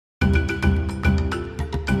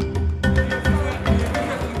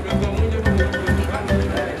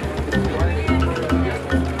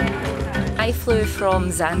flew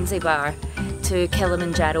from Zanzibar to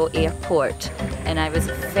Kilimanjaro airport, and I was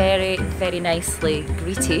very, very nicely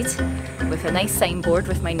greeted with a nice signboard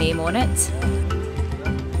with my name on it.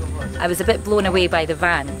 I was a bit blown away by the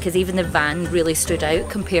van, because even the van really stood out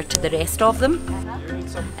compared to the rest of them.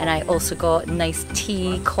 And I also got nice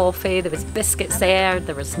tea, coffee, there was biscuits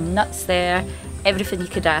there was nuts there, everything you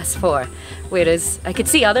could ask for. Whereas I could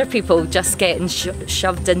see other people just getting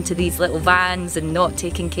shoved into these little vans and not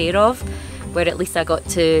taken care of, where at least I got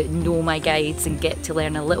to know my guides and get to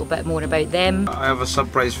learn a little bit more about them. I have a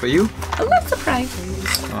surprise for you. I love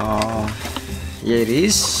surprises. Here it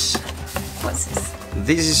is. What's this?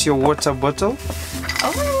 This is your water bottle.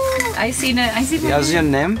 Oh, I seen it. It has your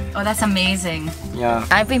name. Oh, that's amazing. Yeah.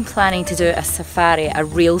 I've been planning to do a safari, a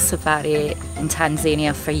real safari in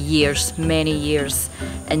Tanzania for years, many years,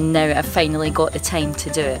 and now I've finally got the time to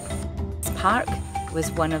do it. This park was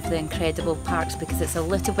one of the incredible parks because it's a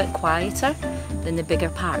little bit quieter than the bigger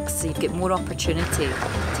parks, so you've got more opportunity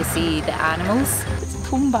to see the animals. It's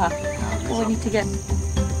Pumbaa. Oh, I need to get...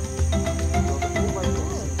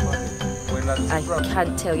 I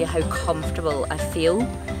can't tell you how comfortable I feel,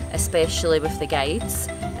 especially with the guides.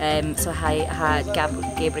 So I had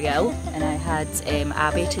Gabrielle and I had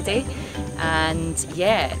Abby today, and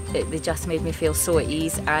yeah, they just made me feel so at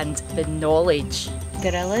ease, and the knowledge.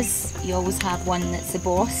 Gorillas, you always have one that's the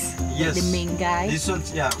boss, yes, the main guy. This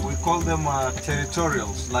one's, yeah, we call them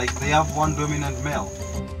territorials, like they have one dominant male.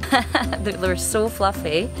 They're so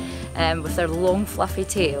fluffy, with their long fluffy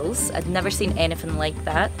tails. I'd never seen anything like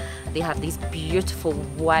that. They have these beautiful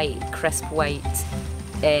white, crisp white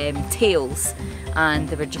tails, and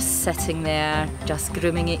they were just sitting there, just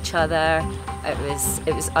grooming each other.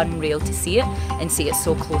 It was unreal to see it, and see it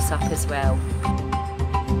so close up as well.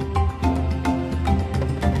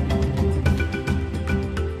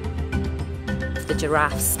 The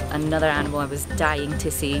giraffes, another animal I was dying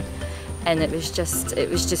to see, and it was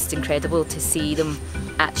just incredible to see them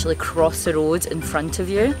actually cross the road in front of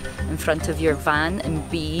you, in front of your van, and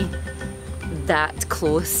be that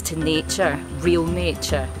close to nature, real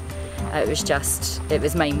nature. It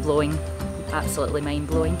was mind-blowing, absolutely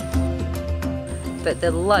mind-blowing. But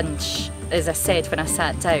the lunch, as I said when I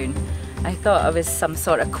sat down, I thought I was some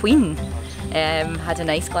sort of queen. Had a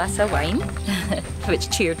nice glass of wine,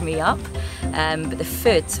 which cheered me up. But the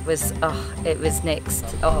food was, it was next.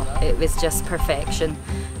 It was just perfection.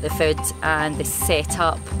 The food and the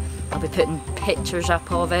setup. I'll be putting pictures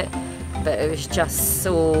up of it, but it was just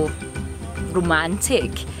so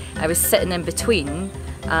romantic. I was sitting in between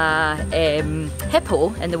a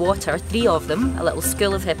hippo in the water, 3 of them, a little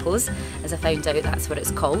school of hippos, as I found out that's what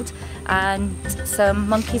it's called, and some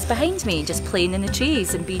monkeys behind me just playing in the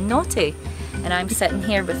trees and being naughty. And I'm sitting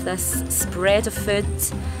here with this spread of food,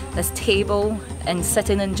 this table, and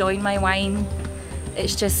sitting enjoying my wine.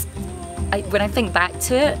 It's just, when I think back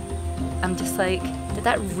to it, I'm just like, did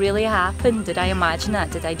that really happen? Did I imagine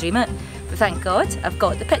that? Did I dream it? But thank God I've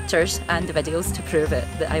got the pictures and the videos to prove it,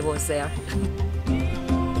 that I was there.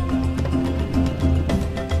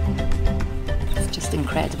 It's just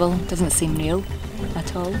incredible. It doesn't seem real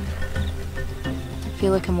at all. I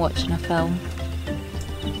feel like I'm watching a film.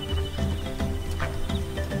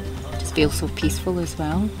 Just feel so peaceful as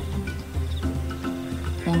well.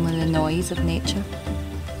 Only the noise of nature.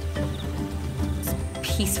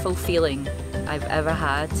 Peaceful feeling I've ever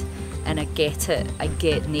had, and I get it. I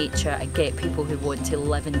get nature. I get people who want to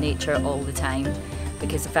live in nature all the time,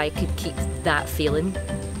 because if I could keep that feeling,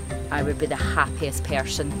 I would be the happiest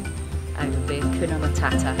person. I would be Kuna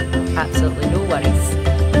Matata. Absolutely no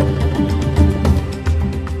worries.